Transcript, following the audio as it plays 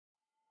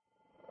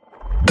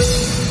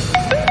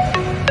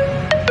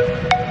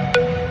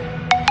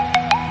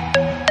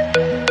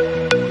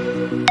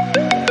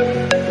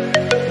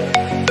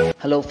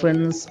Hello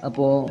friends,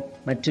 അപ്പോൾ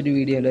മറ്റൊരു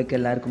വീഡിയോയിലേക്ക്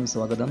എല്ലാവർക്കും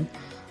സ്വാഗതം.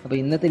 അപ്പോൾ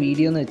ഇന്നത്തെ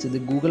വീഡിയോ എന്ന് വെച്ചത്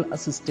ഗൂഗിൾ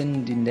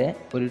അസിസ്റ്റൻറ്റിൻ്റെ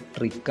ഒരു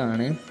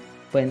ട്രിക്കാണ്.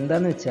 അപ്പോൾ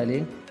എന്താണെന്ന് വെച്ചാൽ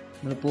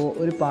നമ്മളിപ്പോൾ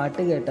ഒരു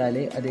പാട്ട് കേട്ടാൽ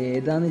അത്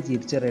ഏതാണെന്ന്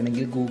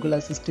തിരിച്ചറിയണമെങ്കിൽ ഗൂഗിൾ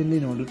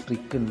അസിസ്റ്റൻറ്റിനോട്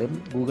ട്രിക്ക് ഉണ്ട്.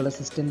 ഗൂഗിൾ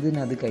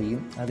അസിസ്റ്റൻറ്റിന് അത്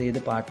കഴിയും, അത് ഏത്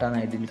പാട്ടാണ്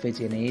ഐഡൻറ്റിഫൈ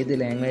ചെയ്യുന്നത്, ഏത്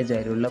ലാംഗ്വേജ്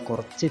ആയാലുള്ള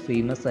കുറച്ച്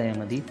ഫേമസ് ആയാൽ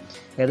മതി.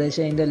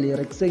 ഏകദേശം അതിൻ്റെ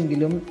ലിറിക്സ്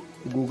എങ്കിലും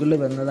ഗൂഗിളിൽ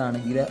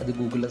വന്നതാണെങ്കിൽ അത്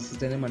ഗൂഗിൾ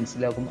അസിസ്റ്റൻറ്റ്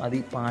മനസ്സിലാക്കും. അത്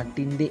ഈ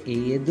പാട്ടിൻ്റെ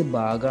ഏത്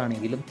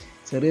ഭാഗമാണെങ്കിലും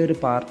ചെറിയൊരു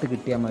പാർട്ട്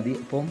കിട്ടിയാൽ മതി.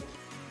 അപ്പം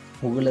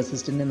ഗൂഗിൾ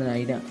അസിസ്റ്റൻറ്റ്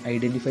അതിനെ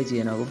ഐഡൻറ്റിഫൈ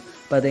ചെയ്യാനാകും.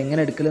 അപ്പോൾ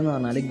അതെങ്ങനെ എടുക്കലെന്ന്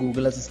പറഞ്ഞാൽ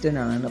ഗൂഗിൾ അസിസ്റ്റൻ്റ്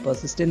ആണ്. അപ്പോൾ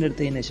അസിസ്റ്റൻ്റ്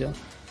എടുത്തതിന് ശേഷം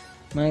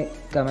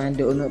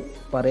കമാൻഡ് ഒന്ന്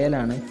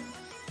പറയലാണ്.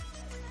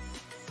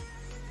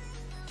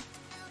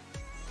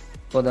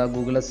 അപ്പോൾ അതാ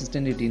ഗൂഗിൾ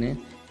അസിസ്റ്റൻ്റ് കിട്ടീന്.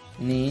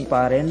 ഇനി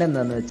പറയേണ്ടത്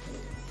എന്താണെന്ന് വെച്ചാൽ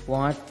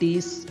വാട്ട്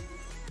ഈസ്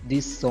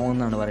ദിസ് സോങ്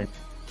എന്നാണ് പറയുന്നത്.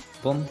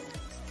 അപ്പം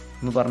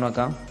ഒന്ന് പറഞ്ഞു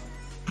നോക്കാം.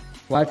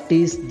 What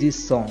is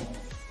this song?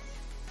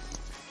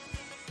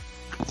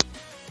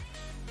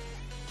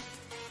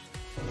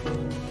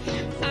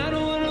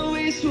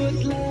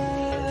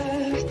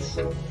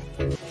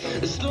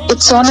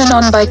 It's on and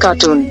on by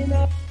cartoon.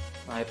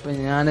 ഇപ്പം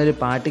ഞാനൊരു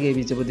പാട്ട്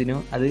കേൾപ്പിച്ചപ്പോഴത്തേനും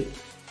അത്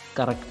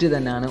കറക്റ്റ്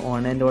തന്നെയാണ്.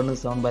 On and on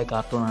song by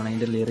cartoon ആണ്.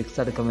 അതിൻ്റെ ലിറിക്സ്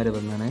അടക്കം വരെ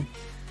വന്നാണ്.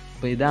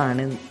 അപ്പോൾ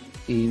ഇതാണ്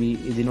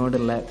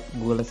ഇതിനോടുള്ള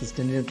ഗൂഗിൾ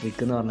അസിസ്റ്റൻറ്റിൻ്റെ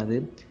ട്രിക്ക് എന്ന് പറഞ്ഞത്.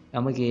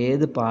 നമുക്ക്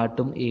ഏത്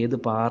പാട്ടും ഏത്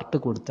പാർട്ട്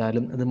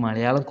കൊടുത്താലും അത്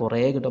മലയാളം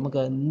കുറേ കിട്ടും.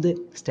 നമുക്ക് എന്ത്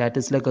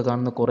സ്റ്റാറ്റസിലൊക്കെ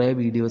കാണുന്ന കുറേ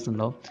വീഡിയോസ്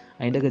ഉണ്ടാവും,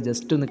 അതിൻ്റെയൊക്കെ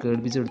ജസ്റ്റ് ഒന്ന്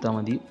കേൾപ്പിച്ച് കൊടുത്താൽ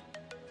മതി.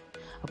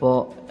 അപ്പോൾ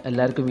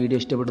എല്ലാവർക്കും വീഡിയോ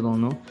ഇഷ്ടപ്പെട്ടു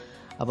തോന്നുന്നു.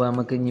 അപ്പോൾ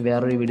നമുക്ക് ഇനി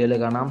വേറൊരു വീഡിയോയിൽ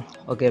കാണാം.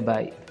 Okay,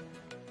 by.